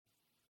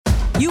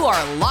You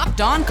are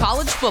Locked On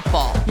College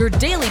Football, your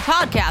daily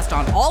podcast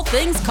on all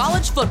things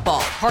college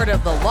football. Part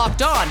of the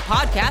Locked On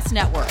Podcast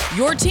Network,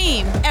 your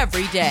team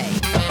every day.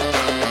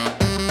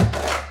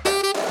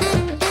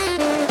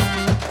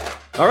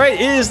 All right, it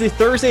is the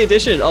Thursday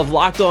edition of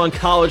Locked On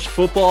College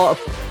Football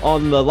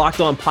on the Locked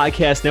On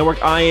Podcast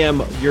Network. I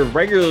am your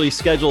regularly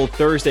scheduled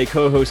Thursday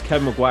co-host,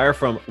 Kevin McGuire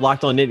from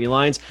Locked On Nittany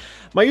Lions.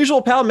 My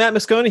usual pal, Matt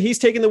Moscona, he's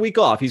taking the week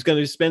off. He's going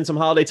to spend some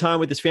holiday time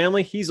with his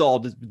family. He's all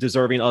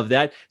deserving of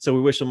that, so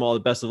we wish him all the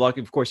best of luck.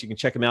 Of course, you can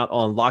check him out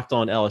on Locked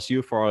On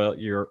LSU for all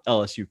your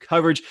LSU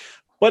coverage.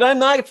 But I'm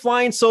not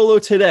flying solo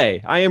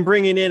today. I am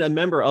bringing in a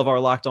member of our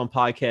Locked On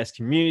podcast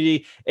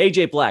community,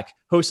 AJ Black,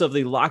 host of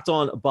the Locked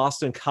On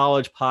Boston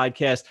College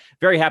podcast.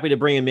 Very happy to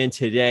bring him in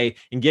today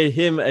and get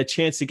him a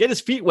chance to get his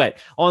feet wet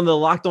on the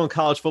Locked On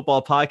College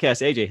Football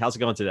podcast. AJ, how's it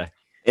going today?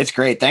 It's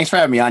great. Thanks for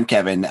having me on,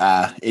 Kevin.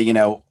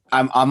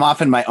 I'm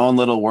off in my own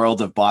little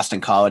world of Boston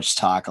College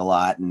talk a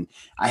lot, and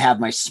I have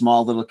my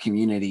small little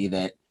community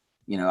that,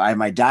 I have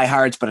my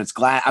diehards, but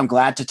I'm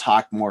glad to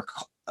talk more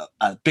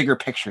bigger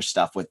picture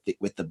stuff with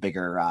the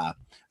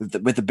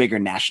bigger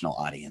national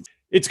audience.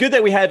 It's good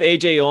that we have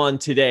AJ on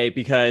today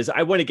because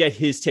I want to get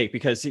his take,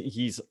 because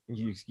he's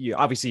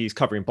obviously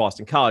covering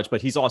Boston College,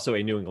 but he's also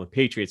a New England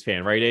Patriots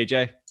fan, right,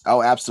 AJ?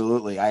 Oh,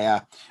 absolutely.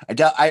 I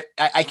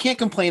can't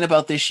complain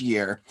about this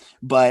year,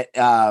 but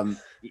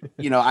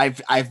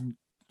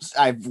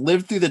I've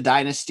lived through the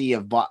dynasty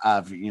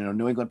of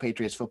New England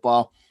Patriots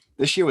football.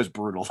 This year was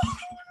brutal.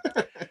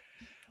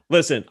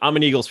 Listen, I'm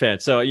an Eagles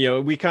fan, so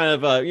we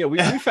kind of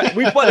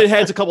we've butted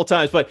heads a couple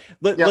times, but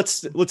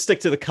let's stick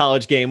to the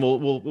college game.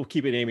 We'll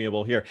keep it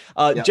amiable here.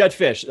 Jedd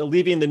Fisch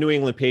leaving the New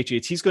England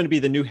Patriots. He's going to be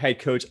the new head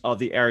coach of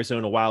the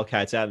Arizona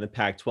Wildcats out in the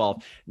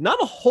Pac-12. Not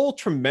a whole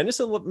tremendous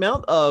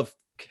amount of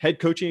head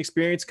coaching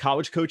experience,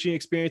 college coaching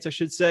experience, I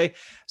should say.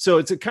 So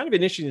it's a kind of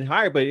an interesting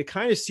hire, but it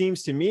kind of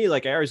seems to me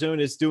like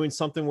Arizona is doing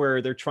something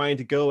where they're trying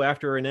to go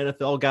after an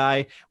NFL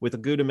guy with a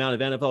good amount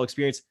of NFL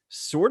experience,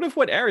 sort of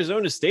what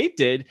Arizona State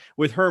did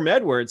with Herm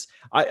Edwards.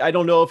 I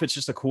don't know if it's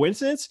just a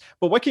coincidence,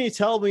 but what can you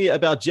tell me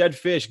about Jedd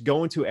Fisch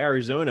going to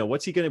Arizona?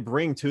 What's he going to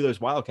bring to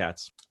those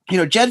Wildcats?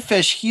 Jedd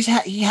Fisch,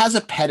 he has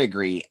a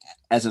pedigree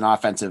as an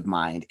offensive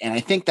mind, and I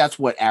think that's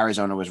what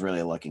Arizona was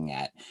really looking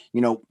at.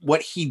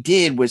 What he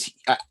did was,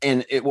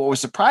 what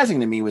was surprising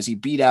to me was he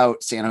beat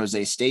out San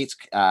Jose State's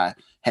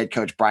head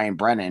coach Brent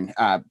Brennan,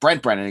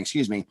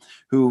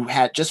 who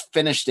had just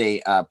finished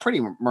a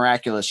pretty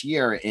miraculous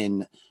year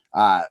in,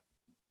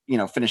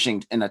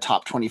 finishing in a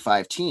top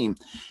 25 team.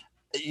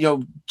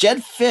 Jedd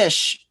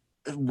Fisch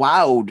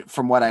wowed,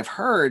 from what I've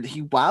heard,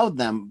 he wowed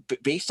them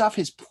based off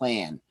his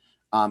plan.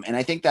 And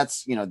I think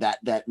that's,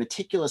 that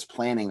meticulous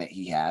planning that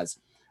he has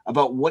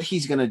about what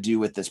he's going to do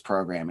with this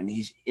program, and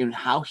he's in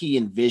how he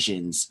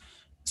envisions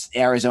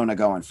Arizona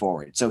going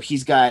forward. So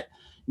he's got,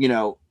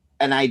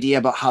 an idea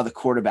about how the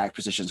quarterback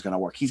position is going to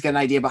work. He's got an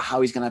idea about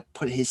how he's going to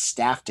put his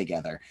staff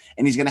together,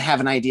 and he's going to have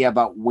an idea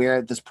about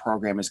where this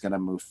program is going to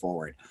move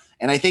forward.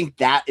 And I think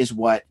that is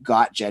what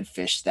got Jedd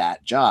Fisch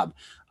that job.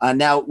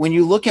 Now, when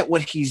you look at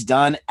what he's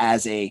done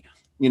as a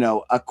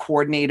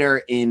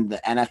coordinator in the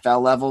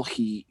NFL level,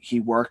 he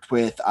worked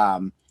with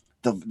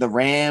the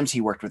Rams, he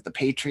worked with the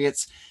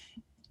Patriots.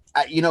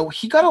 He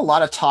got a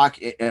lot of talk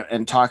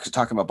and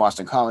talking about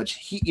Boston College.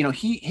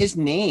 His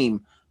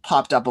name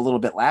popped up a little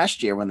bit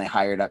last year when they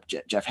hired up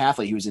Jeff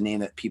Hafley. He was a name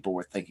that people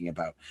were thinking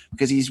about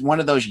because he's one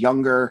of those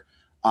younger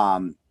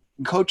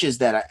coaches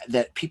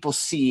that people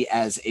see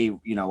as a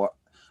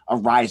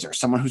riser,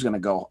 someone who's going to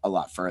go a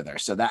lot further.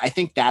 So that, I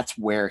think that's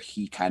where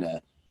he kind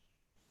of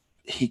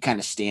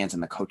stands in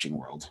the coaching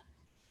world.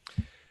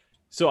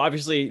 So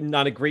obviously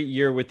not a great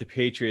year with the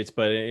Patriots,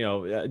 but I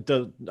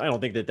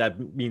don't think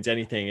that means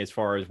anything as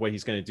far as what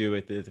he's going to do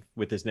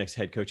with his next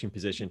head coaching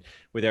position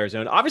with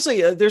Arizona.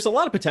 Obviously, there's a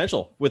lot of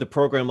potential with a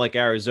program like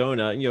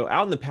Arizona.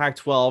 Out in the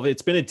Pac-12,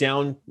 it's been a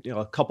down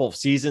a couple of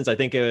seasons. I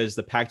think it was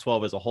the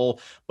Pac-12 as a whole.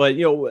 But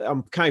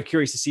I'm kind of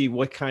curious to see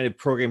what kind of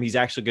program he's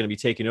actually going to be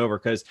taking over,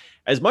 because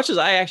as much as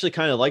I actually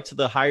kind of liked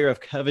the hire of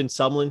Kevin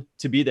Sumlin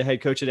to be the head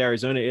coach at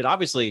Arizona, it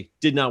obviously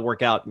did not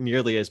work out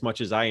nearly as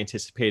much as I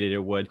anticipated it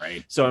would.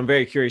 Right. So I'm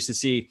very curious to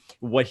see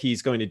what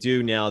he's going to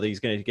do now that he's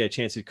going to get a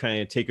chance to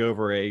kind of take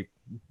over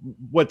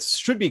what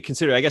should be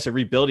considered, I guess, a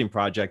rebuilding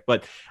project.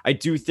 But I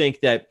do think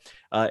that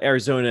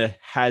Arizona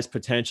has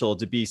potential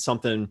to be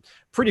something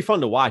pretty fun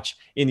to watch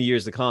in the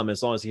years to come,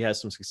 as long as he has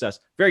some success.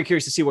 Very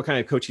curious to see what kind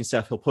of coaching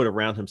staff he'll put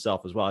around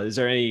himself as well. Is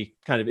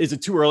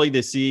it too early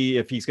to see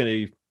if he's going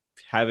to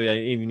have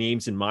any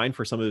names in mind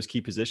for some of those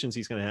key positions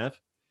he's going to have?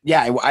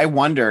 Yeah, I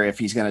wonder if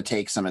he's going to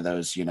take some of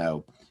those,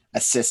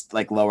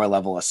 lower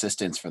level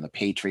assistants for the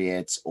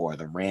Patriots or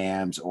the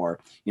Rams, or,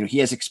 he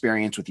has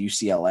experience with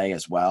UCLA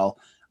as well.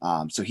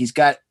 So he's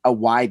got a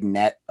wide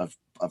net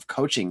of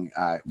coaching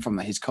from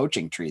his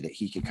coaching tree that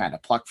he can kind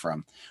of pluck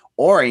from,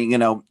 or,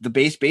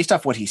 based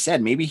off what he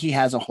said, maybe he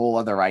has a whole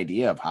other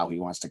idea of how he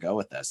wants to go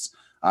with this.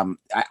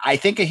 I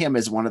think of him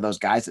as one of those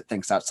guys that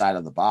thinks outside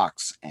of the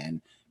box,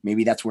 and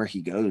maybe that's where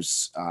he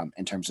goes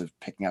in terms of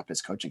picking up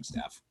his coaching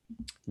staff.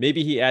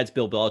 Maybe he adds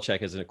Bill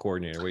Belichick as a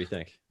coordinator. What do you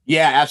think?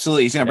 Yeah,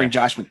 absolutely. He's going to bring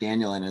Josh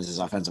McDaniel in as his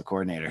offensive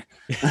coordinator.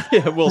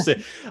 Yeah, we'll see.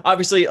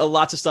 Obviously,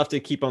 lots of stuff to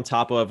keep on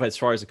top of as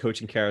far as the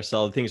coaching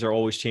carousel. Things are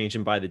always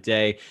changing by the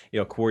day.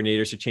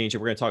 Coordinators are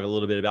changing. We're going to talk a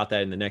little bit about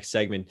that in the next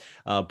segment.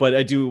 But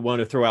I do want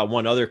to throw out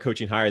one other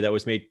coaching hire that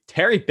was made.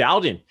 Terry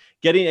Bowden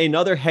getting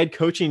another head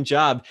coaching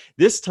job,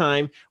 this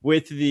time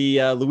with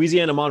the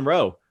Louisiana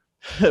Monroe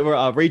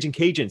Raging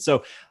Cajun.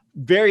 So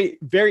very,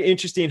 very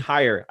interesting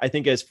hire, I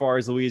think, as far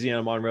as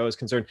Louisiana Monroe is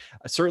concerned.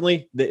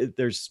 Certainly,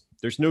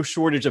 there's no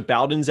shortage of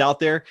Bowdens out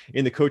there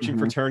in the coaching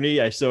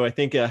fraternity. So I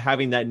think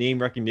having that name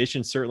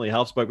recognition certainly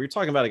helps. But we're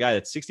talking about a guy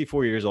that's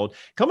 64 years old,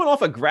 coming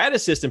off a grad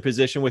assistant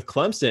position with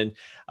Clemson.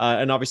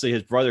 And obviously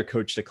his brother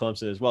coached at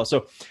Clemson as well.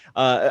 So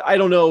I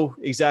don't know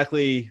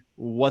exactly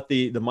what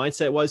the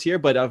mindset was here.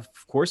 But of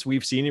course,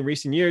 we've seen in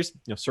recent years,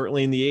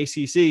 certainly in the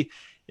ACC,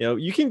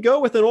 you can go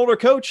with an older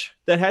coach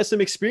that has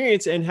some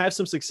experience and have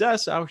some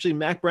success. Actually,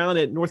 Mack Brown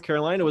at North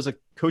Carolina was a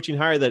coaching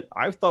hire that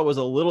I thought was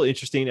a little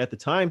interesting at the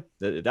time.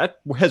 That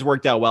has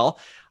worked out well.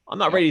 I'm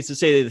not ready to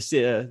say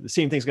that the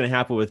same thing's going to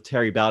happen with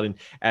Terry Bowden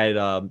at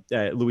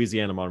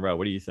Louisiana Monroe.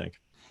 What do you think?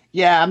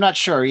 Yeah, I'm not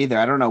sure either.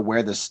 I don't know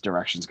where this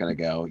direction's going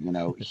to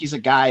go. He's a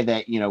guy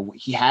that,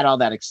 he had all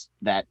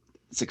that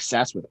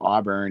success with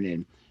Auburn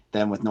and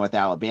then with North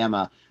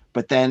Alabama.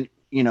 But then,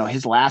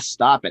 his last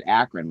stop at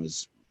Akron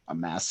was a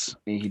mess.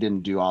 I mean, he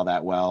didn't do all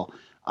that well.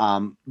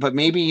 But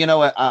maybe,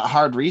 a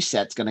hard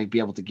reset's going to be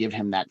able to give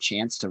him that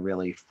chance to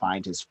really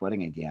find his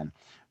footing again.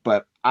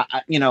 But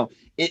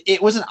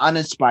it was an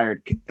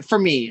uninspired for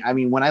me. I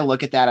mean, when I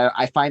look at that,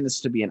 I find this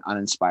to be an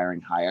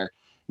uninspiring hire.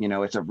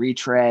 It's a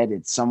retread.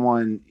 It's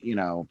someone,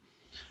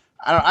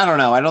 I don't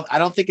know. I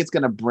don't think it's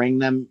going to bring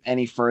them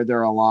any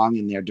further along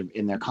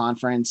in their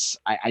conference.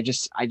 I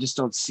just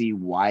don't see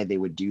why they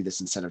would do this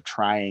instead of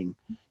trying,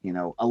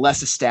 a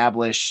less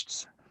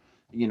established,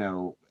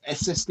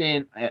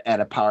 assistant at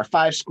a Power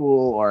 5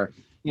 school, or,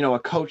 a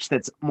coach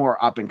that's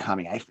more up and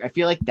coming. I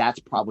feel like that's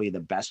probably the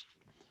best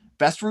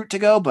route to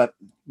go, but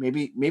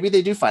maybe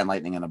they do find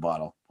lightning in a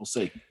bottle. We'll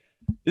see.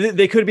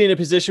 They could be in a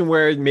position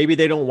where maybe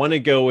they don't want to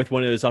go with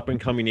one of those up and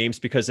coming names,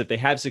 because if they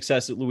have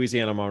success at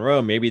Louisiana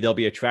Monroe, maybe they'll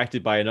be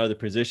attracted by another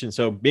position.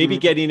 So maybe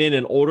getting in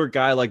an older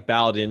guy like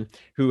Bowden,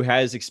 who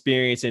has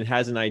experience and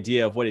has an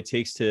idea of what it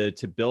takes to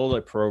build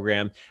a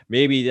program,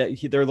 maybe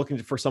they're looking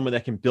for someone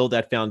that can build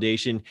that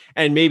foundation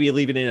and maybe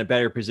leave it in a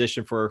better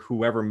position for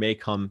whoever may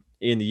come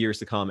in the years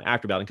to come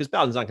after Bowden, because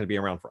Bowden's not going to be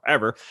around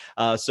forever.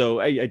 So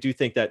I do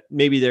think that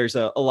maybe there's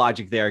a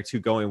logic there to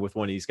going with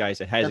one of these guys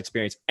that has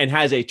experience and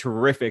has a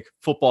terrific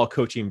football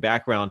coaching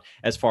background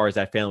as far as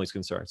that family is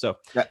concerned. So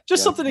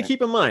just something to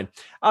keep in mind.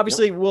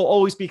 Obviously, we'll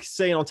always be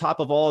staying on top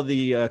of all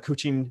the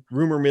coaching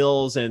rumor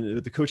mills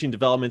and the coaching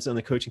developments and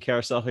the coaching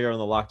carousel here on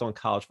the Locked On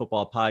College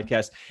Football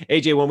Podcast.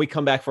 AJ, when we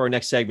come back for our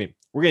next segment,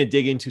 we're going to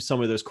dig into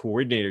some of those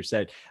coordinators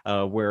that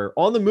were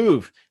on the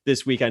move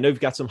this week. I know you've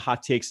got some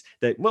hot takes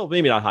that, well,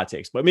 maybe not hot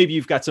takes, but maybe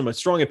you've got some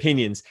strong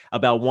opinions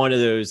about one of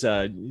those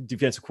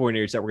defensive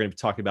coordinators that we're going to be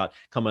talking about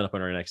coming up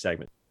in our next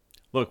segment.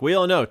 Look, we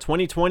all know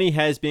 2020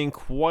 has been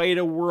quite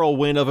a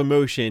whirlwind of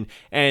emotion.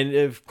 And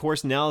of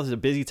course, now is a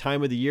busy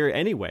time of the year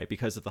anyway,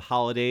 because of the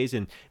holidays,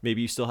 and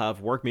maybe you still have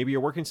work. Maybe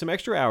you're working some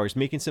extra hours,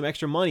 making some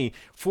extra money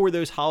for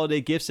those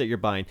holiday gifts that you're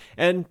buying.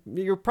 And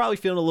you're probably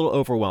feeling a little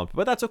overwhelmed,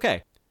 but that's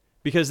okay,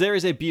 because there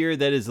is a beer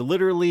that is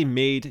literally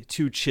made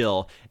to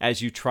chill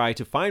as you try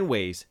to find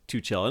ways to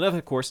chill. And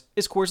of course,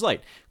 it's Coors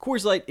Light.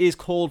 Coors Light is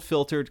cold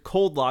filtered,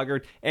 cold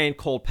lagered, and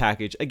cold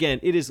packaged. Again,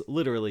 it is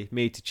literally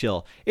made to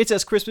chill. It's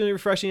as crisp and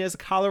refreshing as the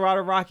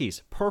Colorado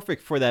Rockies.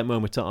 Perfect for that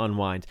moment to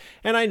unwind.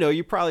 And I know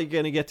you're probably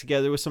going to get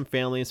together with some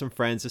family and some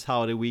friends this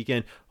holiday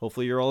weekend.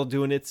 Hopefully you're all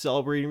doing it,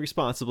 celebrating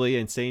responsibly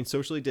and staying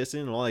socially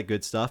distant and all that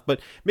good stuff. But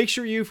make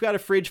sure you've got a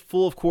fridge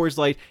full of Coors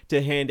Light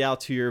to hand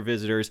out to your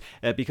visitors,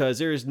 because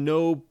there is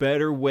no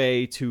better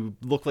way to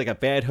look like a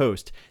bad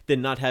host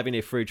than not having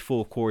a fridge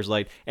full of Coors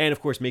Light, and of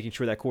course making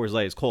sure that Coors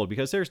Light is cold,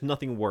 because there's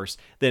nothing worse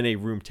than a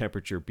room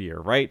temperature beer,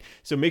 right?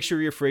 So make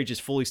sure your fridge is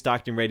fully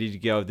stocked and ready to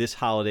go this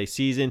holiday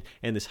season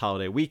and this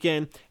holiday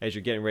weekend as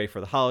you're getting ready for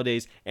the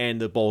holidays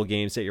and the bowl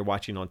games that you're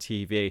watching on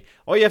TV.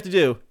 All you have to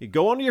do, you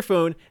go onto your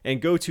phone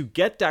and go to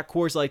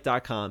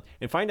get.CoorsLight.com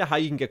and find out how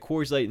you can get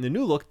Coors Light in the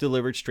new look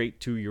delivered straight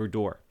to your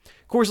door.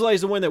 Coors Light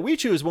is the one that we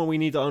choose when we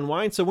need to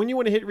unwind, so when you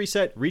want to hit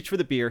reset, reach for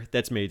the beer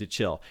that's made to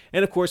chill.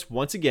 And of course,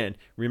 once again,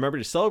 remember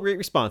to celebrate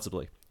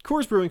responsibly.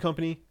 Coors Brewing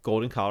Company,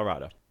 Golden,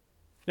 Colorado.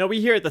 Now,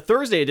 we here at the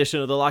Thursday edition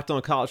of the Locked On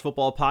College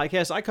Football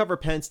Podcast, I cover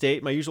Penn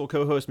State. My usual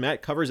co-host,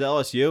 Matt, covers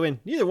LSU, and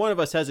neither one of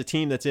us has a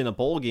team that's in a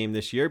bowl game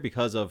this year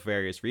because of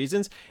various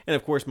reasons. And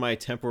of course, my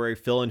temporary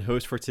fill-in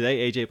host for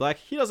today, AJ Black,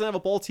 he doesn't have a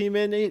bowl team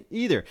in it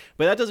either.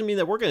 But that doesn't mean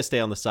that we're going to stay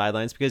on the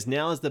sidelines, because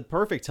now is the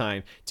perfect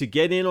time to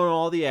get in on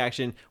all the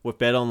action with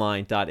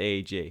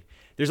betonline.ag.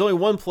 There's only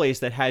one place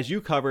that has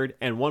you covered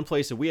and one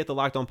place that we at the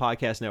Locked On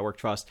Podcast Network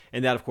trust,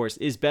 and that, of course,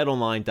 is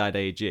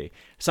betonline.ag.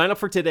 Sign up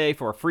for today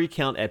for a free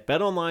account at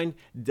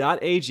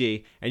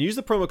betonline.ag and use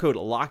the promo code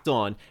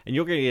LOCKEDON, and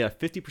you're going to get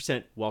a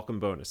 50% welcome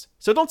bonus.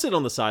 So don't sit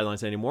on the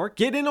sidelines anymore.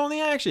 Get in on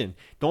the action.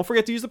 Don't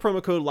forget to use the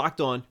promo code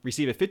LOCKEDON.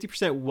 Receive a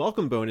 50%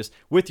 welcome bonus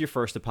with your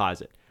first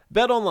deposit.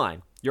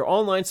 BetOnline, your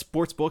online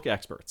sportsbook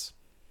experts.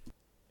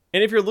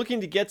 And if you're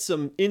looking to get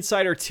some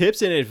insider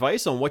tips and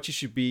advice on what you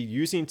should be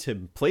using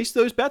to place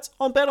those bets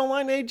on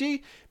BetOnline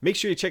AG, make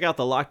sure you check out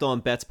the Locked On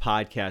Bets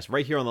podcast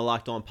right here on the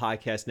Locked On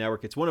Podcast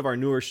Network. It's one of our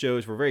newer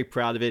shows. We're very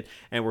proud of it,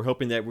 and we're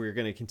hoping that we're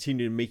going to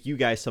continue to make you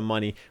guys some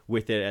money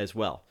with it as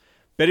well.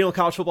 Betting on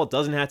college football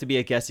doesn't have to be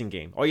a guessing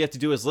game. All you have to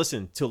do is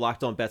listen to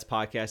Locked On Bets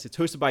podcast. It's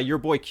hosted by your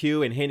boy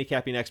Q and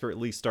handicapping expert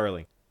Lee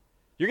Sterling.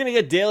 You're going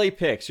to get daily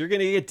picks. You're going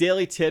to get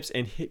daily tips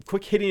and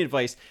quick hitting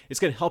advice. It's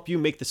going to help you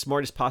make the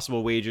smartest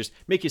possible wagers,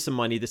 make you some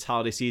money this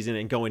holiday season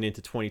and going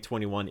into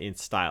 2021 in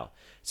style.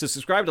 So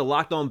subscribe to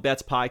Locked On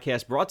Bets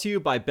podcast, brought to you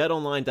by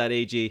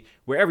betonline.ag,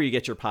 wherever you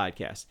get your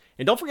podcasts.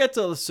 And don't forget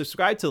to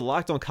subscribe to the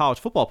Locked On College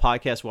Football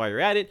podcast while you're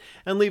at it,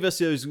 and leave us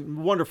those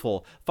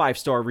wonderful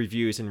 5-star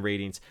reviews and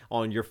ratings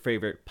on your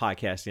favorite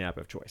podcasting app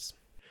of choice.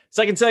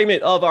 Second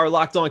segment of our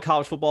Locked On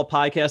College Football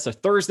podcast, a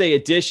Thursday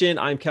edition.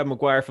 I'm Kevin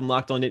McGuire from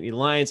Locked On Nittany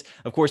Lions.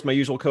 Of course, my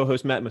usual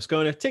co-host, Matt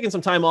Moscona, taking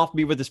some time off to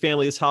be with his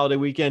family this holiday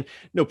weekend.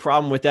 No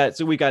problem with that.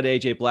 So we got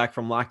AJ Black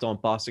from Locked On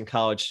Boston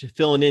College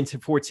filling in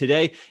for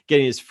today,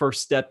 getting his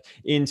first step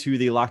into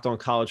the Locked On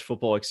College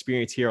Football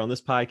experience here on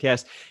this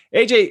podcast.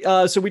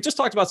 AJ, so we just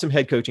talked about some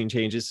head coaching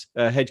changes,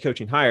 head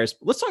coaching hires.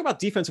 Let's talk about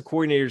defensive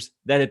coordinators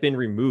that have been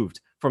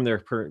removed from their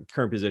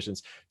current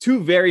positions.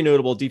 Two very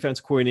notable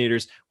defense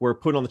coordinators were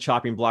put on the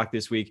chopping block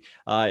this week.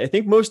 I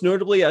think most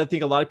notably, I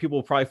think a lot of people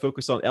will probably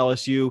focus on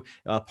LSU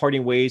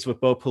parting ways with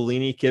Bo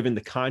Pelini, given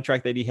the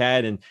contract that he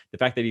had and the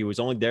fact that he was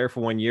only there for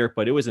 1 year,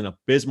 but it was an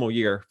abysmal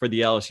year for the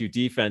LSU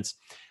defense.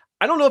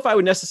 I don't know if I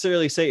would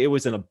necessarily say it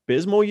was an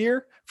abysmal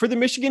year for the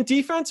Michigan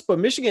defense, but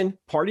Michigan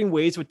parting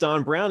ways with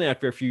Don Brown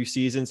after a few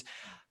seasons.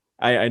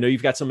 I know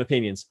you've got some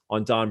opinions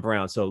on Don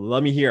Brown, so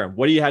let me hear them.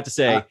 What do you have to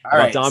say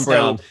about Don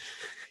Brown?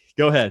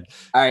 Go ahead.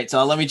 All right.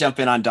 So let me jump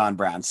in on Don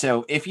Brown.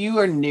 So if you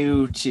are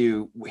new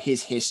to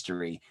his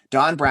history,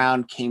 Don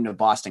Brown came to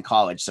Boston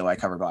College. So I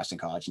covered Boston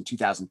College in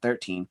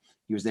 2013.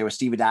 He was there with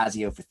Steve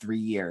Addazio for 3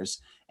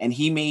 years, and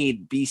he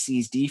made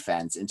BC's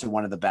defense into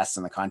one of the best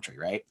in the country.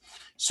 Right.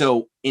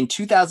 So in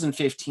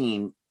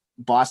 2015,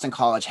 Boston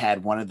College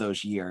had one of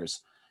those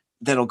years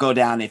that'll go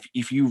down.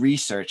 If you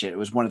research it, it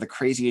was one of the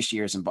craziest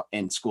years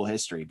in school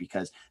history,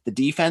 because the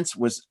defense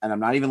was, and I'm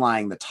not even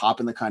lying, the top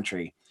in the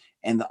country.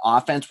 And the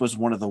offense was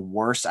one of the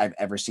worst I've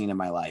ever seen in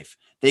my life.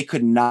 They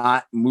could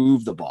not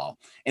move the ball.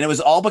 And it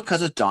was all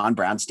because of Don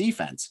Brown's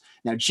defense.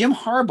 Now, Jim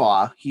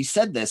Harbaugh, he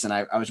said this, and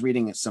I was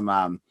reading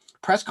some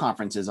press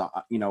conferences,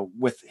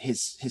 with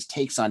his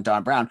takes on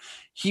Don Brown.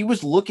 He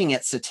was looking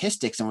at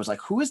statistics and was like,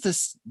 who is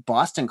this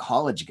Boston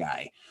College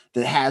guy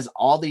that has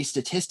all these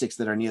statistics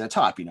that are near the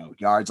top?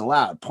 Yards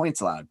allowed, points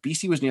allowed.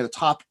 BC was near the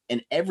top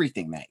in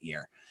everything that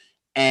year.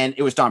 And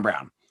it was Don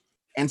Brown.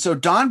 And so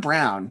Don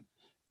Brown,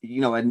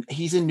 and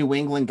he's a New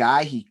England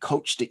guy. He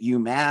coached at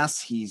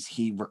UMass.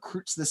 He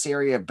recruits this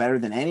area better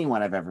than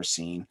anyone I've ever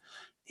seen.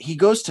 He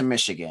goes to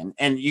Michigan,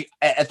 and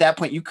at that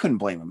point you couldn't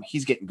blame him.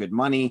 He's getting good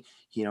money.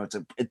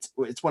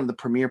 It's one of the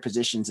premier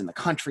positions in the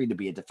country to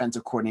be a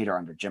defensive coordinator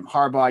under Jim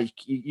Harbaugh.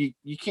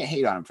 You can't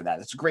hate on him for that.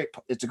 It's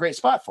a great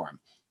spot for him.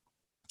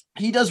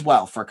 He does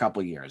well for a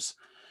couple of years,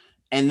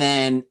 and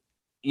then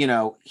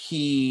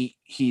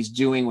he's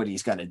doing what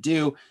he's got to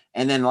do.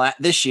 And then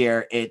this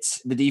year,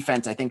 it's the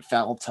defense, I think,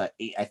 fell to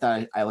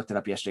I looked it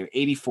up yesterday,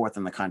 84th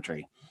in the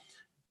country.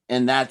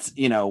 And that's,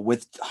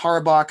 with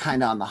Harbaugh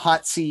kind of on the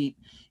hot seat,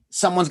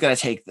 someone's got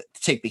to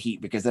take the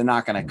heat, because they're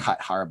not going to cut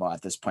Harbaugh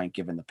at this point,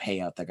 given the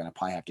payout they're going to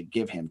probably have to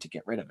give him to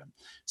get rid of him.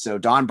 So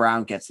Don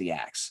Brown gets the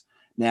axe.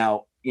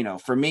 Now,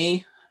 for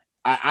me,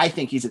 I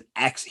think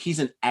he's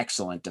an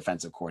excellent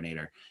defensive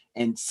coordinator,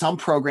 and some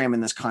program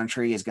in this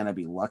country is going to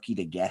be lucky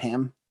to get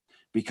him,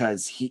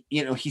 because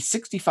he's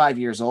 65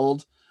 years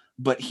old.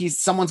 But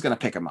someone's going to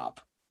pick him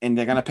up, and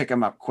they're going to pick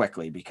him up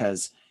quickly,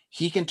 because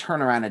he can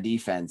turn around a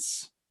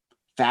defense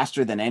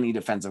faster than any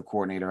defensive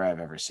coordinator I've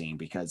ever seen.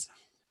 Because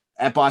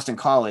at Boston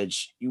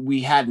College,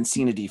 we hadn't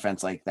seen a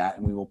defense like that,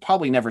 and we will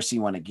probably never see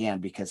one again,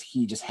 because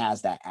he just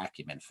has that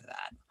acumen for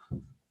that.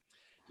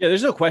 Yeah,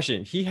 there's no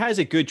question. He has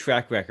a good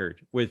track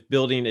record with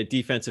building a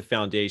defensive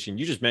foundation.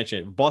 You just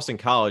mentioned it. Boston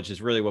College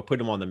is really what put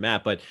him on the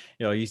map, but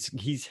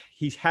he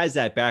has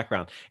that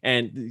background.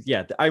 And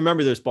yeah, I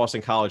remember those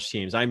Boston College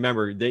teams. I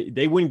remember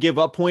they wouldn't give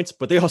up points,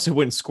 but they also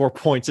wouldn't score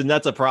points, and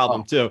that's a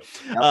problem too.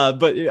 Yep.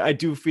 But I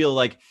do feel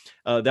like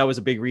that was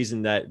a big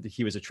reason that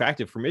he was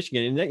attractive for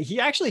Michigan, and that he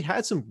actually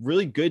had some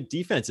really good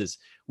defenses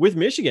with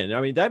Michigan.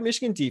 I mean, that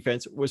Michigan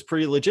defense was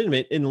pretty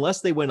legitimate,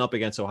 unless they went up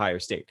against Ohio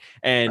State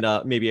and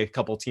maybe a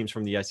couple teams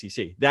from the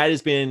SEC. That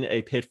has been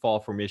a pitfall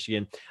for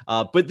Michigan.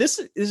 But this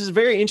is a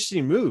very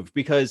interesting move,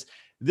 because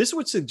this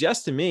would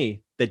suggest to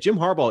me that Jim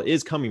Harbaugh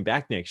is coming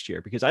back next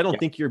year, because I don't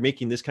think you're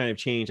making this kind of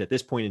change at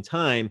this point in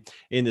time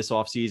in this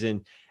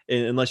offseason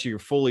unless you're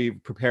fully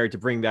prepared to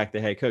bring back the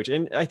head coach.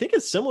 And I think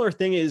a similar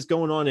thing is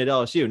going on at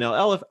LSU.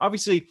 Now,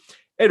 obviously,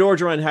 Ed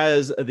Orgeron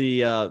has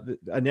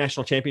a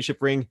national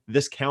championship ring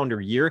this calendar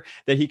year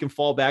that he can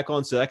fall back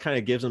on. So that kind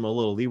of gives him a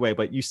little leeway.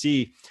 But you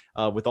see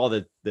with all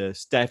the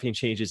staffing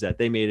changes that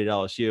they made at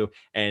LSU,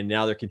 and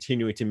now they're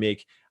continuing to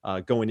make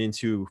going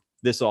into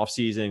this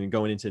offseason and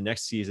going into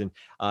next season.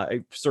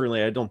 I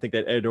don't think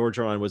that Ed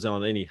Orgeron was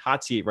on any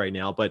hot seat right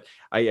now, but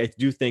I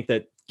do think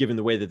that given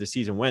the way that the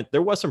season went,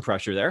 there was some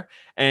pressure there.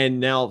 And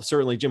now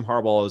certainly Jim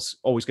Harbaugh is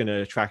always going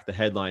to attract the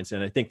headlines.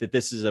 And I think that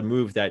this is a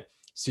move that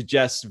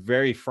suggests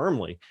very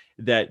firmly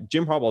that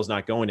Jim Harbaugh is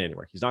not going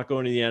anywhere. He's not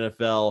going to the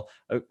NFL.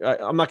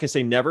 I'm not going to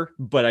say never,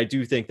 but I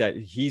do think that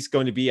he's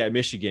going to be at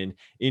Michigan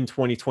in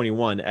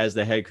 2021 as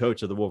the head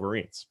coach of the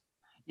Wolverines.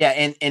 Yeah,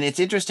 and it's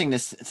interesting to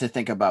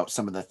think about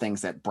some of the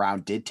things that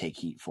Brown did take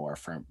heat for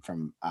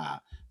from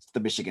the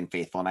Michigan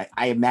faithful. And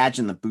I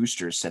imagine the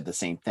boosters said the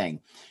same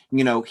thing.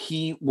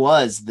 He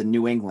was the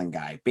New England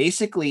guy.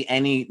 Basically,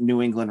 any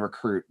New England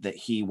recruit that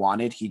he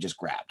wanted, he just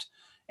grabbed.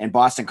 And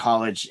Boston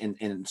College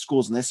and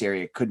schools in this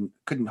area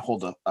couldn't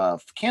hold a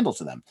candle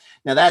to them.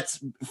 Now,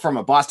 that's from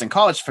a Boston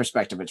College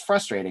perspective, it's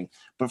frustrating.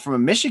 But from a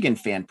Michigan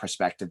fan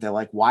perspective, they're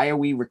like, why are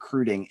we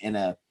recruiting in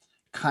a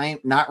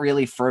not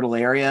really fertile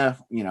area?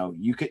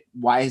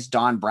 Why is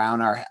Don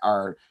Brown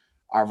our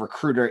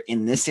recruiter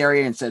in this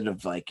area instead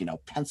of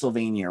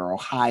Pennsylvania or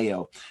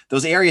Ohio,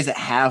 those areas that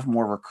have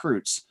more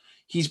recruits?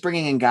 He's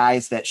bringing in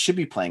guys that should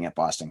be playing at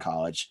Boston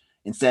College.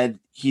 Instead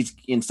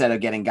of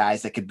getting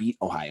guys that could beat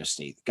Ohio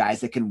State,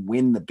 guys that can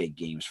win the big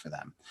games for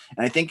them.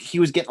 And I think he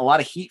was getting a lot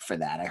of heat for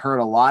that. I heard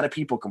a lot of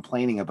people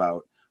complaining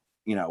about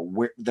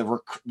where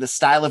the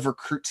style of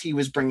recruits he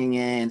was bringing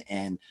in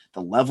and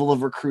the level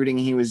of recruiting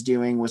he was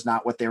doing was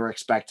not what they were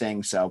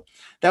expecting. So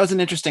that was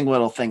an interesting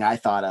little thing I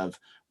thought of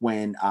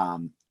when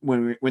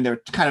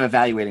they're kind of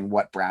evaluating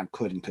what Brown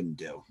could and couldn't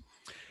do.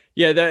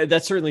 Yeah,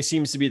 that certainly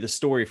seems to be the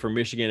story for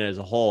Michigan as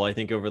a whole. I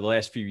think over the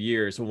last few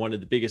years, one of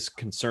the biggest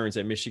concerns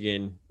that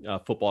Michigan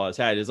football has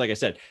had is, like I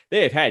said,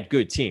 they have had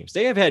good teams.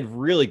 They have had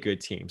really good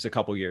teams a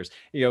couple years.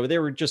 They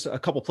were just a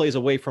couple plays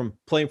away from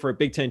playing for a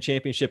Big Ten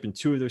championship in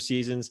 2 of their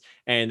seasons.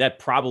 And that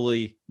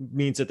probably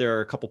means that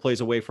they're a couple plays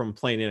away from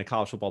playing in a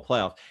college football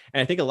playoff.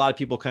 And I think a lot of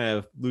people kind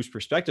of lose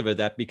perspective of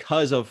that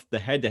because of the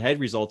head-to-head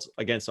results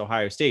against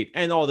Ohio State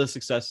and all the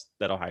success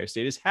that Ohio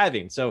State is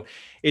having. So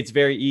it's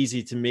very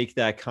easy to make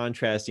that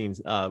contrasting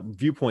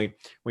viewpoint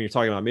when you're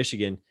talking about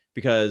Michigan,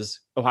 because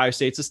Ohio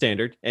State's a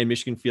standard and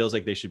Michigan feels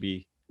like they should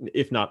be,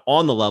 if not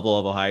on the level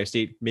of Ohio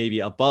State,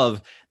 maybe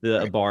above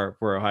the bar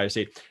for Ohio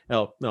State.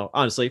 No,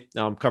 honestly,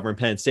 now I'm covering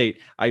Penn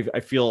State. I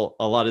feel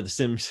a lot of the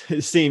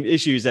same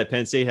issues that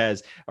Penn State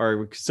has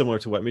are similar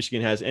to what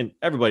Michigan has, and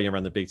everybody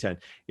around the Big Ten.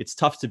 It's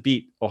tough to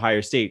beat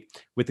Ohio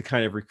State with the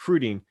kind of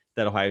recruiting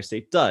that Ohio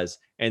State does.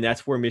 And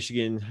that's where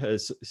Michigan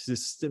has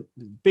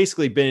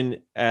basically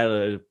been at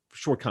a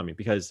shortcoming,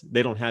 because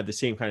they don't have the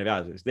same kind of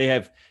values. They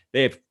have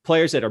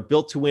players that are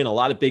built to win a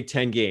lot of Big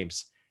Ten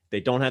games. They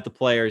don't have the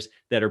players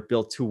that are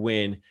built to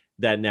win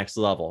that next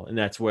level. And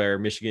that's where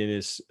Michigan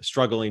is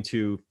struggling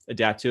to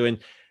adapt to. And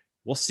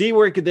we'll see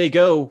where could they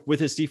go with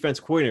his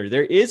defense coordinator.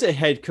 There is a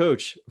head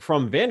coach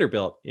from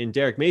Vanderbilt in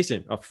Derek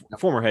Mason, a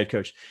former head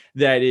coach,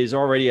 that is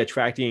already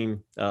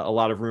attracting a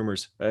lot of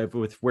rumors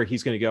with where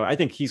he's going to go. I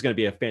think he's going to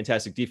be a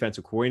fantastic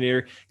defensive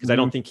coordinator, because I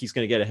don't think he's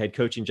going to get a head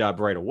coaching job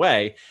right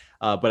away.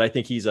 But I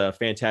think he's a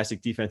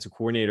fantastic defensive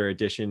coordinator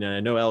addition. And I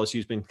know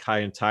LSU's been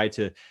kind of tied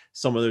to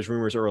some of those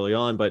rumors early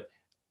on, but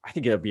I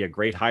think it would be a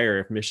great hire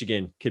if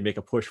Michigan could make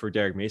a push for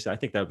Derek Mason. I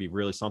think that would be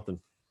really something.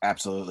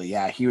 Absolutely.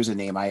 Yeah. He was a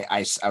name. I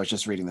was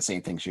just reading the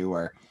same things you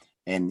were,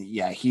 and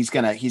yeah, he's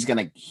going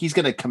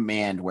to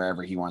command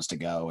wherever he wants to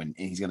go, and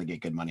he's going to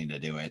get good money to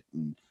do it.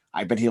 And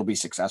I bet he'll be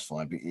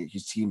successful. He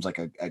seems like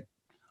a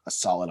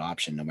solid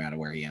option no matter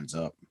where he ends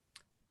up.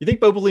 You think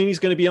Bo Pelini's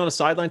going to be on a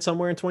sideline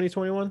somewhere in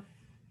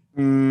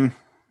 2021?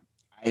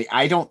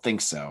 I don't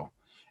think so.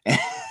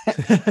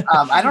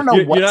 I don't know.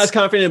 You're not as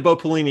confident in Bo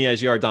Pelini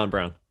as you are Don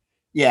Brown.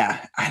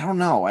 Yeah. I don't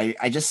know.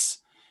 I just,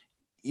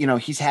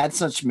 he's had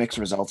such mixed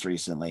results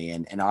recently,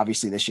 and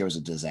obviously this year was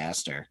a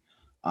disaster.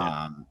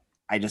 Yeah.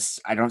 I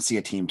don't see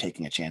a team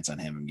taking a chance on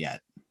him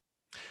yet.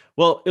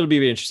 Well, it'll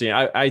be interesting.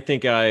 I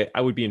think I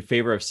would be in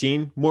favor of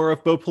seeing more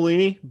of Bo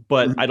Pelini,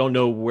 but I don't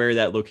know where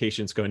that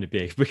location is going to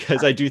be,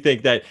 because I do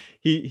think that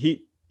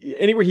he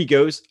anywhere he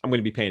goes, I'm going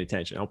to be paying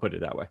attention. I'll put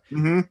it that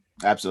way.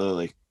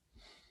 Absolutely.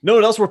 No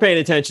one else we're paying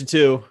attention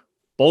to: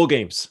 bowl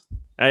games.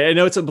 I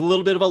know it's a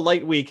little bit of a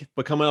light week,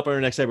 but coming up on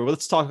our next episode,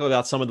 let's talk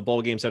about some of the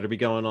bowl games that will be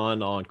going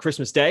on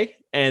Christmas Day,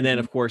 and then,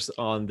 of course,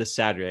 on this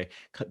Saturday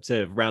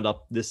to round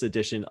up this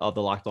edition of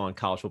the Locked On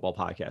College Football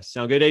Podcast.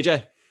 Sound good,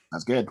 AJ?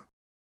 That's good.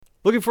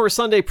 Looking for a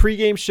Sunday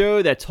pregame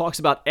show that talks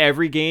about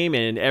every game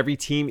and every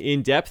team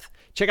in depth?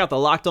 Check out the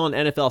Locked On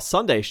NFL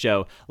Sunday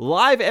show,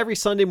 live every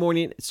Sunday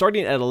morning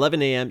starting at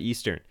 11 a.m.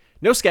 Eastern.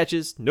 No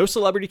sketches, no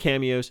celebrity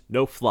cameos,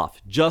 no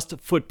fluff, just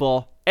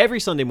football every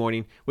Sunday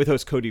morning with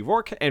hosts Cody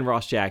Rourke and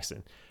Ross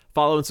Jackson.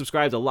 Follow and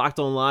subscribe to Locked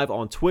On Live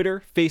on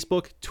Twitter,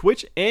 Facebook,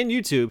 Twitch, and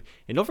YouTube.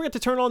 And don't forget to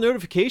turn on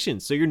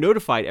notifications so you're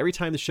notified every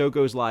time the show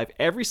goes live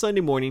every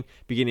Sunday morning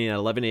beginning at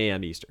 11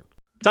 a.m. Eastern.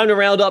 Time to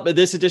round up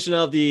this edition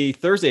of the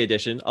Thursday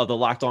edition of the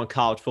Locked On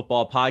College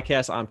Football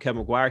Podcast. I'm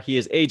Kevin McGuire. He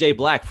is AJ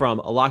Black from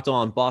Locked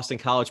On Boston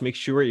College. Make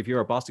sure if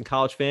you're a Boston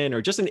College fan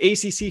or just an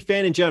ACC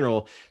fan in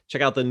general,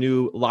 check out the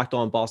new Locked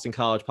On Boston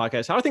College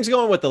podcast. How are things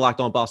going with the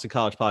Locked On Boston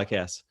College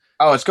podcast?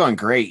 Oh, it's going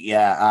great.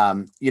 Yeah.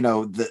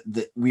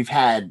 We've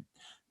had,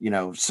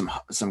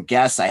 some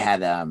guests. I had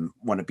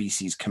one of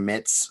BC's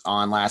commits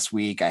on last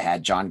week. I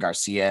had John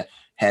Garcia,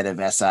 head of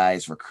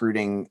SI's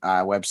recruiting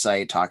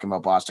website, talking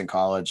about Boston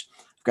College.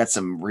 Got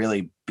some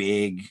really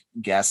big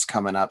guests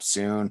coming up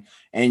soon.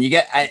 And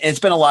it's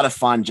been a lot of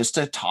fun just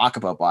to talk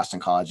about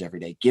Boston College every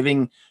day,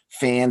 giving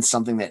fans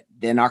something that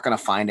they're not going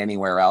to find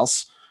anywhere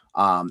else.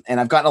 And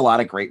I've gotten a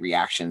lot of great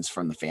reactions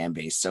from the fan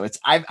base. So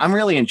I'm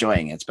really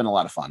enjoying it. It's been a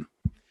lot of fun.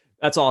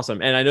 That's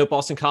awesome. And I know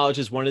Boston College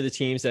is one of the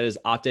teams that has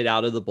opted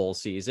out of the bowl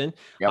season.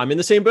 Yep. I'm in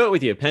the same boat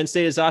with you. Penn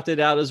State has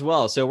opted out as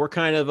well. So we're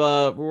kind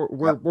of,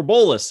 we're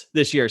bowlless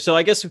this year. So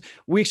I guess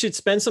we should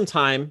spend some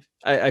time.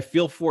 I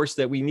feel forced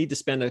that we need to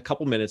spend a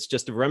couple minutes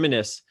just to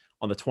reminisce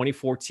on the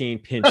 2014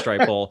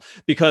 Pinstripe Bowl,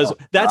 because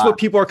that's what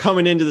people are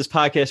coming into this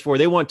podcast for.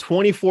 They want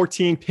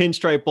 2014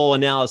 Pinstripe Bowl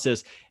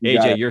analysis.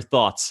 AJ, your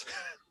thoughts?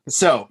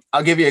 So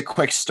I'll give you a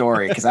quick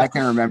story because I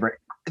can remember.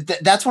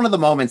 That's one of the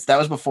moments that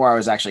was before I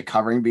was actually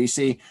covering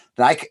BC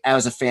that I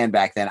was a fan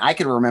back then. I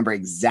could remember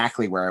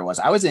exactly where I was.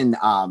 I was in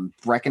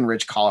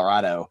Breckenridge,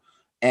 Colorado,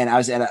 and I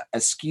was at a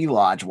ski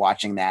lodge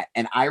watching that.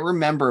 And I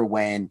remember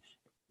when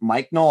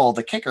Mike Knoll,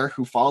 the kicker,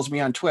 who follows me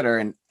on Twitter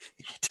and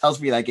he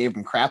tells me that I gave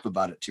him crap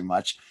about it too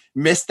much,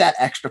 missed that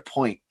extra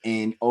point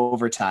in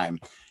overtime.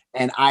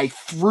 And I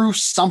threw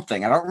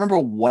something, I don't remember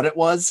what it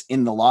was,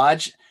 in the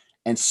lodge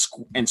and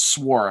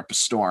swore up a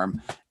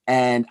storm.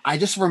 And I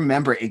just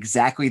remember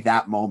exactly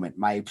that moment.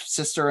 My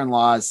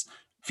sister-in-law's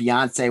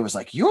fiance was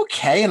like, "You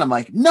okay?" And I'm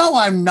like, "No,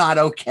 I'm not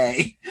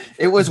okay."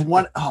 It was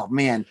one, oh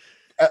man,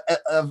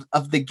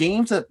 of the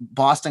games that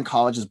Boston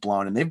College has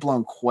blown, and they've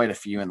blown quite a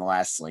few in the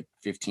last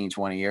 15,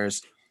 20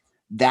 years.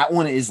 That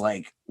one is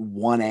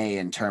 1A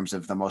in terms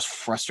of the most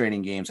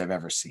frustrating games I've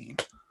ever seen.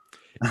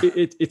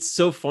 It's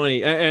so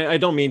funny. I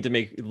don't mean to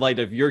make light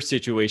of your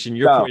situation,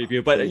 your point of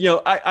view, but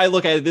I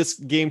look at this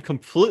game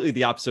completely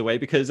the opposite way,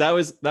 because that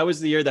was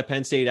the year that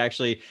Penn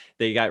State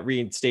they got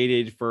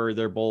reinstated for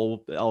their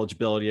bowl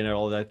eligibility and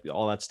all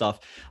that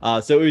stuff.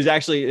 So it was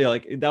actually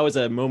that was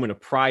a moment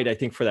of pride, I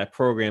think, for that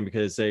program,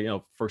 because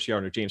first year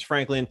under James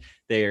Franklin,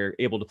 they're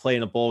able to play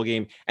in a bowl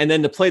game, and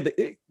then to play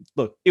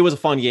it was a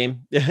fun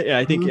game.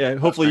 I think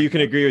hopefully you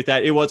can agree with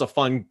that. It was a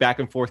fun back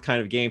and forth kind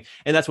of game,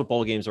 and that's what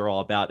bowl games are all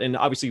about. And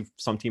obviously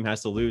some team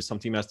has to lose, some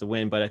team has to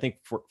win, but I think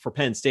for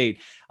Penn State,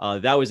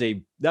 that was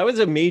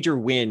a major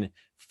win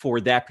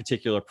for that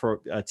particular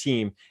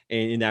team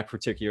in that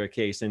particular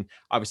case. And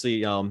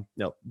obviously,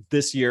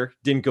 this year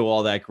didn't go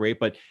all that great,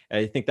 but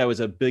I think that was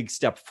a big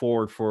step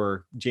forward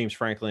for James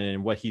Franklin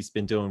and what he's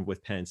been doing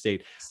with Penn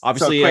State.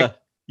 Obviously, go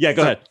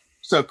ahead.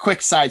 So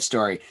quick side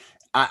story.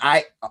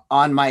 I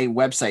on my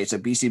website, so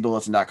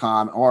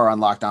bcbulletin.com or on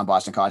Locked On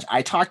Boston College,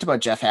 I talked about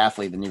Jeff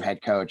Hafley, the new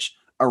head coach,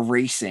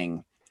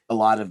 erasing a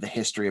lot of the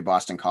history of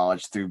Boston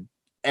College through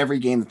every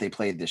game that they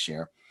played this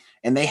year.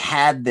 And they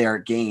had their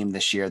game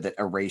this year that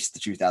erased the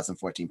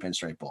 2014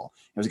 Pinstripe Bowl.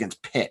 It was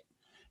against Pitt.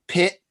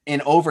 Pitt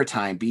in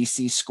overtime,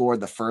 BC scored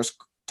the first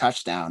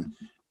touchdown.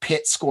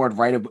 Pitt scored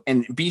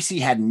and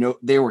BC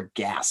they were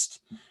gassed.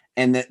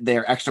 And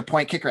their extra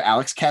point kicker,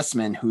 Alex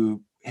Kessman,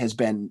 who has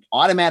been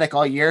automatic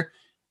all year,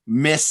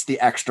 missed the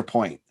extra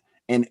point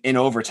in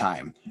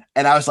overtime.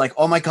 And I was like,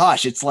 oh my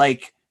gosh, it's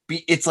like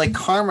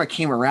karma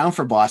came around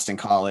for Boston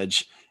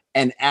College.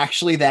 And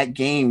actually that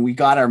game, we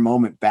got our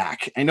moment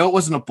back. I know it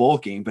wasn't a bowl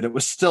game, but it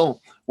was still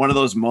one of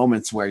those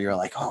moments where you're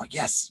like, oh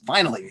yes,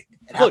 finally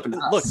it happened to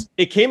us. Look,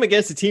 it came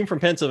against a team from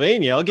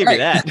Pennsylvania. I'll give you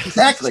that.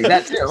 Exactly.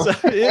 That too. So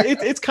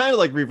it's kind of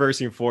like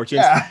reversing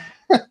fortunes.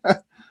 Yeah.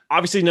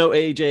 Obviously no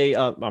AJ.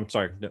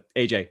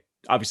 AJ.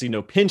 Obviously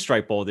no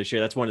Pinstripe Bowl this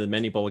year. That's one of the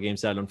many bowl games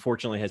that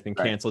unfortunately has been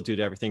canceled due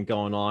to everything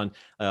going on.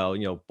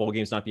 Bowl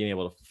games not being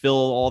able to fill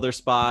all their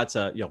spots.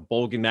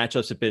 Bowl game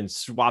matchups have been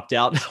swapped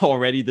out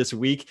already this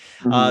week.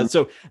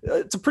 So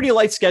it's a pretty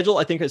light schedule,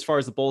 I think, as far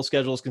as the bowl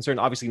schedule is concerned.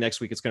 Obviously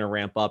next week it's going to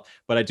ramp up,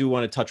 but I do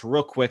want to touch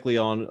real quickly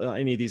on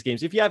any of these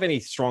games. If you have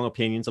any strong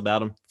opinions about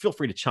them, feel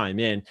free to chime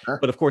in. Sure.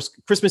 But of course,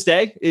 Christmas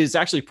Day is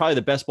actually probably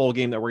the best bowl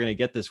game that we're going to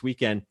get this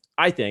weekend.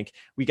 I think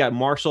we got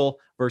Marshall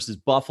versus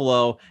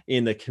Buffalo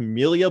in the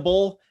Camellia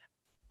Bowl.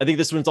 I think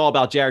this one's all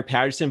about Jared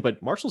Patterson,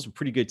 but Marshall's a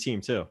pretty good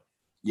team too.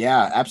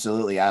 Yeah,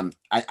 absolutely. I'm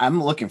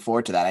looking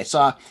forward to that.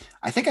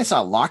 I think I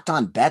saw Locked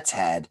On Bets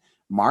had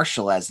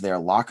Marshall as their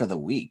lock of the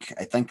week.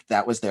 I think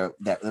that was their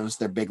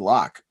big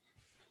lock.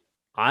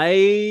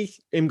 I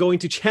am going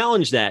to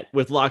challenge that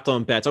with Locked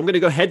On Bets. I'm going to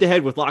go head to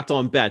head with Locked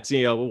On Bets.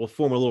 We'll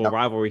form a little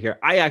rivalry here.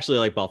 I actually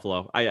like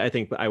Buffalo. I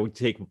think I would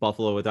take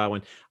Buffalo with that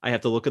one. I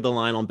have to look at the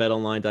line on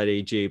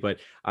betonline.ag, but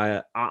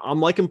I'm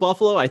liking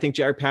Buffalo. I think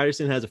Jared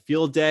Patterson has a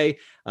field day.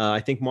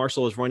 I think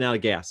Marshall has run out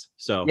of gas.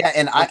 So yeah,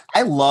 and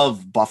I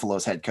love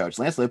Buffalo's head coach,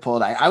 Lance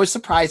Leipold. I was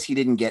surprised he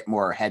didn't get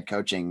more head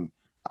coaching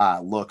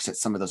looks at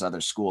some of those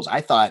other schools. I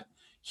thought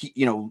he,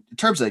 in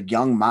terms of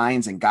young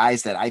minds and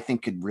guys that I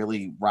think could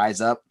really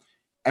rise up.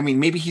 I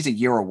mean, maybe he's a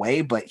year away,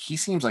 but he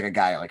seems like a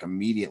guy like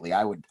immediately.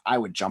 I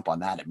would jump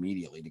on that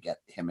immediately to get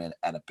him in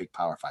at a big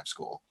Power 5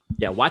 school.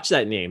 Yeah, watch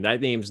that name.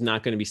 That name's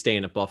not going to be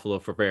staying at Buffalo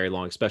for very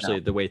long, especially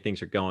the way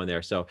things are going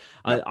there. So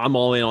I'm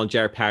all in on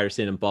Jared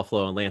Patterson and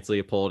Buffalo and Lance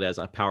Leipold as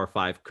a Power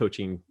 5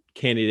 coaching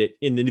candidate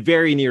in the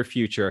very near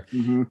future.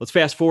 Mm-hmm. Let's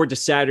fast forward to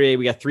Saturday.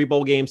 We got 3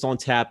 bowl games on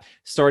tap,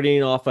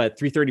 starting off at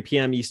 3:30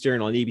 p.m.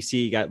 Eastern on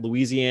ABC. You got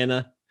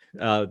Louisiana.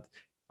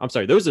 I'm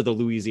sorry, those are the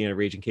Louisiana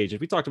Raging Cajuns.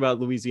 We talked about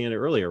Louisiana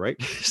earlier,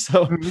 right?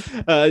 So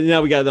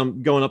now we got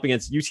them going up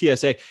against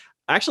UTSA.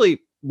 Actually,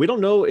 we don't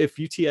know if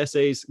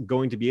UTSA is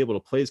going to be able to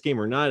play this game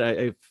or not.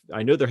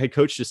 I know their head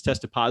coach just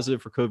tested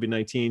positive for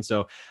COVID-19.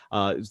 So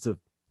it's a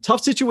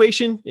tough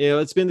situation.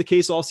 It's been the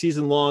case all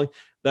season long.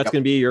 That's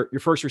going to be your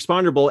first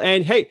responder bowl.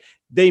 And hey,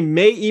 they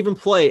may even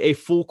play a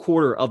full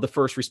quarter of the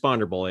first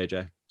responder bowl,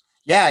 AJ.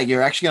 Yeah,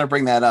 you're actually going to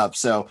bring that up.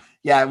 So,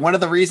 yeah, one of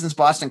the reasons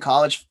Boston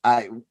College,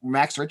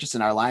 Max Richardson,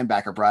 our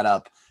linebacker, brought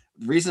up,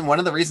 one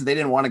of the reasons they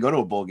didn't want to go to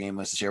a bowl game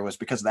this year was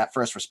because of that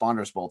first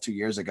responders bowl 2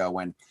 years ago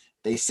when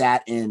they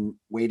sat and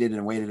waited,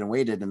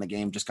 and the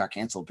game just got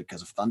canceled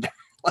because of thunder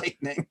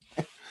lightning.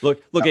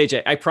 Look,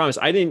 AJ, I promise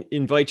I didn't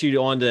invite you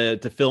on to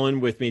fill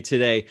in with me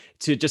today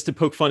to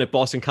poke fun at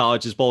Boston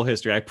College's bowl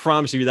history. I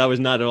promise you that was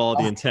not at all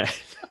the intent.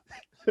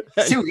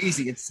 It's too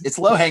easy. It's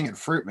low hanging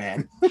fruit,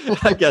 man.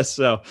 I guess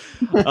so.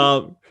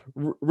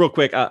 Real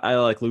quick, I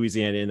like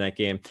Louisiana in that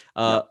game.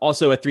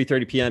 Also at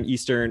 3:30 p.m.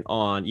 Eastern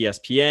on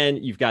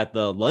ESPN, you've got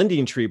the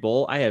Lending Tree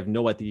Bowl. I have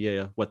no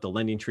idea what the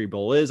Lending Tree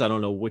Bowl is. I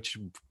don't know which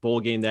bowl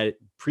game that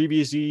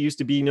previously used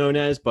to be known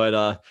as,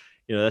 but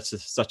that's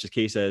just such a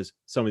case as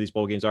some of these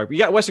bowl games are. But you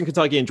got Western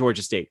Kentucky and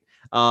Georgia State.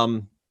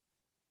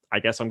 I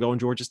guess I'm going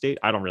Georgia State.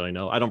 I don't really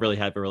know. I don't really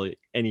have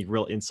any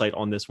real insight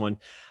on this one,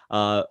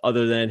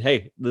 other than,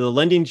 hey, the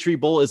Lending Tree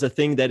Bowl is a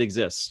thing that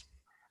exists.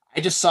 I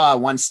just saw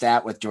one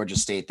stat with Georgia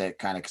State that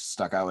kind of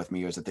stuck out with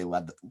me was that they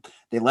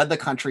led the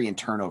country in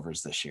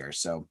turnovers this year.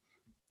 So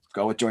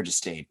go with Georgia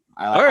State.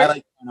 I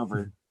like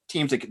turnover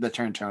teams that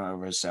turn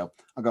turnovers, so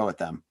I'll go with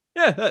them.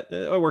 Yeah,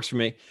 that works for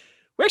me.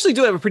 We actually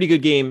do have a pretty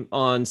good game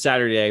on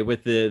Saturday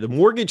with the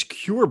Mortgage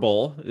Cure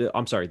Bowl.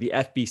 I'm sorry, the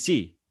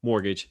FBC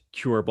Mortgage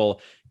Cure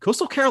Bowl.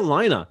 Coastal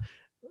Carolina,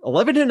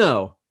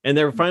 11-0. And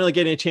they're finally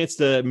getting a chance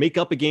to make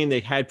up a game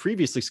they had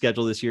previously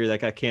scheduled this year that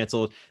got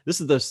canceled.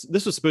 This was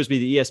supposed to be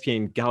the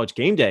ESPN College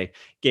Game Day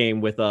game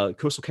with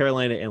Coastal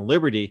Carolina and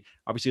Liberty.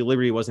 Obviously,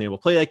 Liberty wasn't able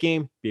to play that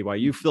game.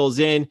 BYU fills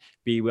in.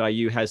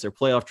 BYU has their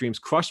playoff dreams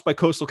crushed by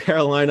Coastal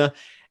Carolina.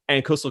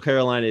 And Coastal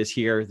Carolina is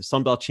here, the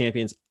Sun Belt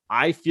champions.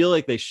 I feel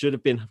like they should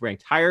have been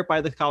ranked higher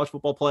by the College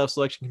Football Playoff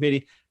Selection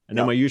Committee. I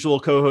know my usual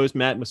co-host,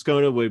 Matt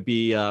Moscona, would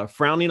be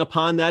frowning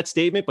upon that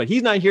statement, but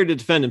he's not here to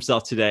defend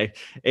himself today.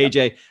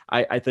 AJ,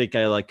 I think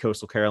I like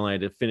Coastal Carolina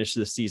to finish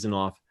the season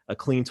off a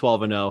clean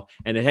 12-0.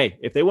 And hey,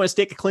 if they want to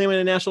stake a claim in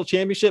a national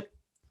championship,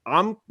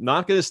 I'm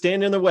not going to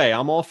stand in their way.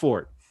 I'm all for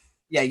it.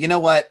 Yeah, you know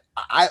what?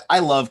 I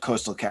love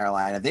Coastal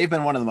Carolina. They've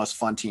been one of the most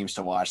fun teams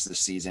to watch this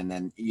season,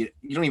 and you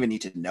don't even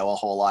need to know a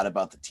whole lot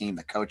about the team.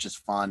 The coach is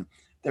fun.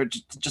 They're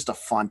just a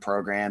fun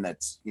program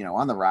that's,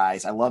 on the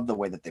rise. I love the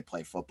way that they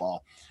play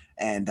football.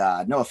 And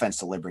no offense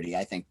to Liberty,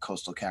 I think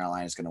Coastal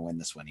Carolina is going to win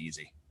this one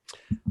easy.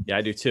 Yeah,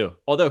 I do too.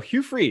 Although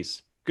Hugh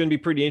Freeze going to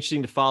be pretty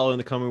interesting to follow in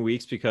the coming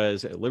weeks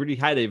because Liberty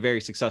had a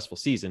very successful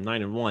season,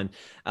 9-1,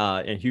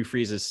 and Hugh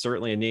Freeze is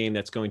certainly a name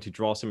that's going to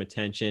draw some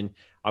attention.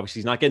 Obviously,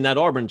 he's not getting that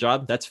Auburn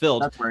job. That's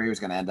filled. That's where he was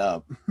going to end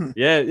up.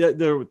 Yeah,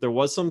 there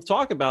was some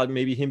talk about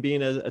maybe him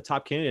being a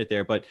top candidate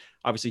there, but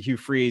obviously Hugh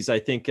Freeze, I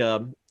think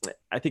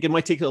it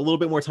might take a little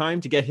bit more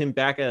time to get him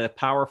back at a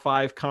Power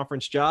 5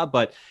 conference job,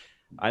 but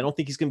I don't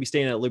think he's going to be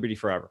staying at Liberty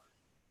forever.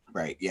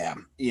 Right. Yeah.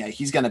 Yeah.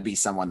 He's going to be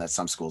someone that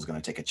some school's going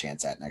to take a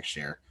chance at next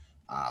year.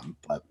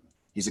 But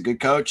he's a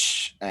good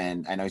coach,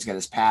 and I know he's got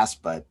his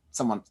past, but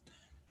someone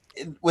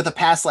with a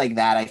past like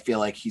that, I feel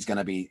like he's going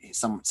to be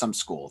some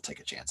school will take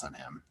a chance on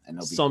him, and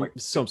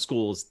some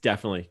schools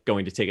definitely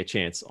going to take a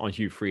chance on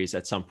Hugh Freeze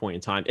at some point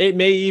in time. It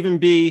may even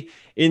be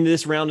in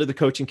this round of the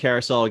coaching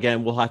carousel.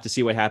 Again, we'll have to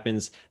see what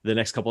happens the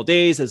next couple of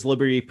days as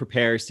Liberty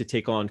prepares to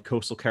take on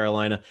Coastal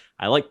Carolina.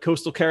 I like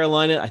Coastal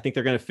Carolina. I think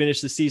they're going to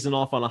finish the season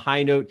off on a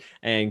high note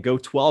and go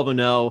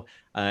 12-0.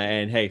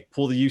 And hey,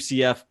 pull the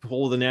UCF,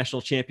 pull the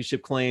national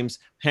championship claims,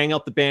 hang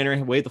up the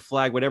banner, wave the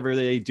flag, whatever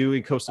they do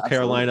in Coastal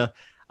Carolina.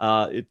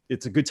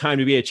 It's a good time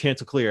to be a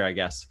Chanticleer, I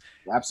guess.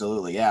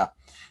 Absolutely. Yeah.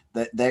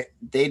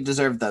 they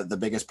deserve the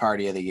biggest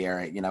party of the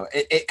year. You know,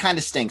 it kind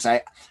of stinks.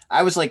 I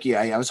was like you.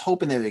 I was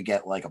hoping they would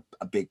get like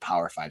a big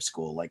Power 5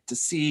 school, like to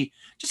see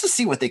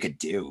what they could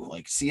do.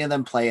 Like seeing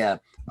them play a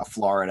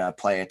Florida,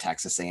 play a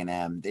Texas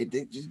A&M. They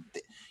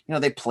you know,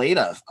 they played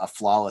a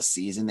flawless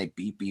season. They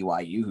beat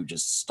BYU, who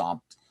just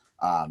stomped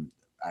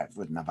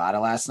with Nevada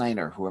last night,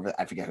 or whoever,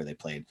 I forget who they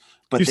played,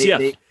 but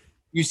UCF.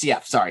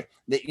 UCF. Sorry,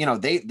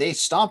 they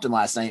stomped them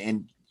last night,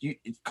 and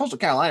Coastal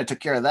Carolina took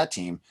care of that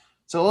team.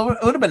 So it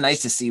would have been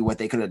nice to see what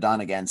they could have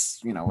done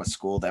against, you know, a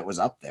school that was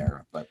up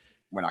there, but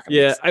we're not going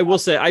to. Yeah, I will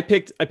say I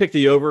picked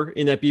the over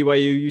in that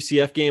BYU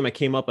UCF game. I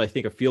came up, I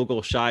think, a field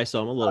goal shy,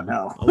 so I'm a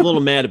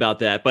little mad about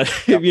that. But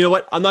you know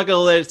what? I'm not going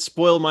to let it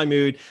spoil my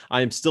mood.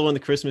 I am still in the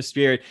Christmas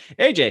spirit.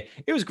 AJ,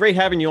 it was great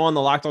having you on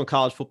the Locked On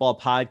College Football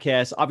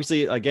podcast.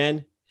 Obviously,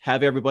 again,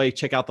 have everybody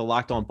check out the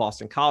Locked On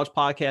Boston College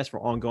podcast for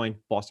ongoing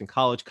Boston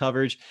College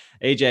coverage.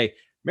 AJ,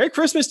 Merry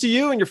Christmas to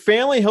you and your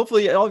family.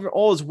 Hopefully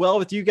all is well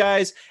with you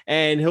guys,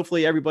 and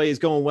hopefully everybody is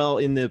going well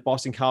in the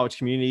Boston College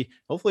community.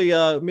 Hopefully,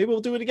 maybe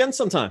we'll do it again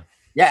sometime.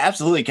 Yeah,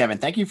 absolutely, Kevin.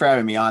 Thank you for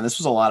having me on. This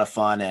was a lot of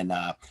fun, and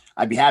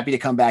I'd be happy to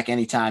come back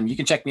anytime. You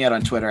can check me out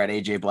on Twitter at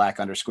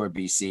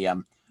AJBlack_BC.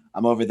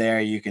 I'm over there.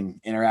 You can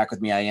interact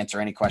with me. I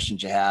answer any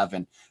questions you have,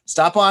 and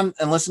stop on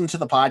and listen to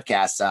the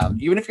podcast.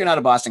 Even if you're not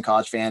a Boston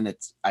College fan,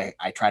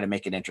 I try to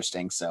make it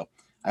interesting. So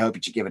I hope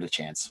you should give it a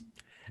chance.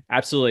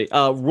 Absolutely.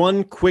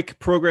 One quick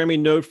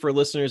programming note for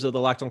listeners of the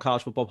Locked On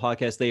College Football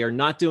podcast. They are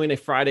not doing a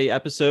Friday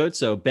episode.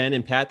 So Ben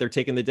and Pat, they're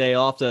taking the day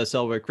off to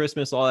celebrate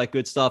Christmas, all that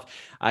good stuff.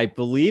 I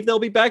believe they'll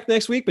be back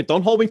next week, but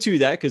don't hold me to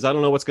that because I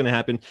don't know what's going to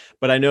happen.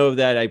 But I know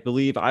that I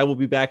believe I will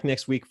be back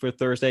next week for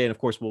Thursday. And of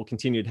course, we'll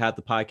continue to have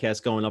the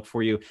podcast going up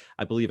for you,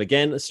 I believe,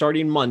 again,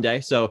 starting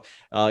Monday. So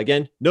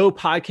again, no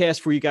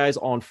podcast for you guys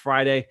on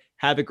Friday.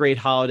 Have a great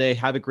holiday.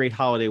 Have a great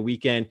holiday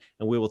weekend.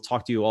 And we will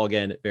talk to you all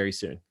again very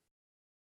soon.